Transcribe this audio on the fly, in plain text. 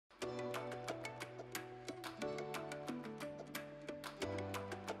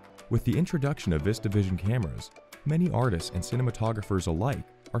With the introduction of VistaVision cameras, many artists and cinematographers alike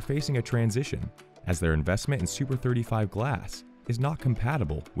are facing a transition, as their investment in Super 35 glass is not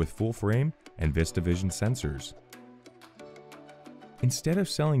compatible with full-frame and VistaVision sensors. Instead of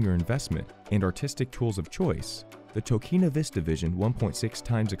selling your investment and artistic tools of choice, the Tokina VistaVision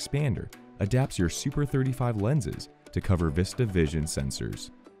 1.6x expander adapts your Super 35 lenses to cover VistaVision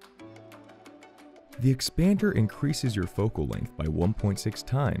sensors. The expander increases your focal length by 1.6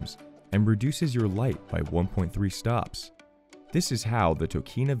 times and reduces your light by 1.3 stops. This is how the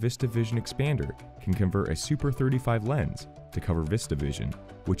Tokina VistaVision expander can convert a Super 35 lens to cover VistaVision,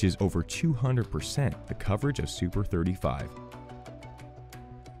 which is over 200% the coverage of Super 35.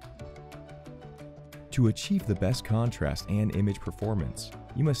 To achieve the best contrast and image performance,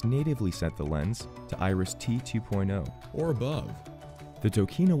 you must natively set the lens to Iris T 2.0 or above. The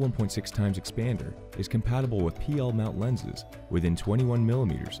Tokina 1.6x expander is compatible with PL Mount lenses within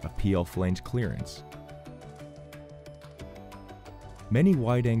 21mm of PL flange clearance. Many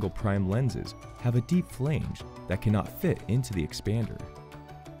wide-angle prime lenses have a deep flange that cannot fit into the expander.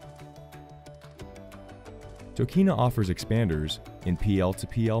 Tokina offers expanders in PL to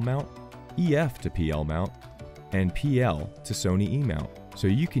PL mount, EF to PL mount, and PL to Sony E mount, so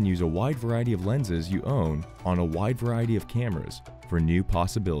you can use a wide variety of lenses you own on a wide variety of cameras for new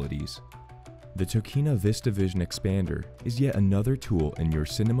possibilities. The Tokina VistaVision expander is yet another tool in your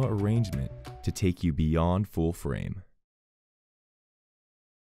cinema arrangement to take you beyond full frame.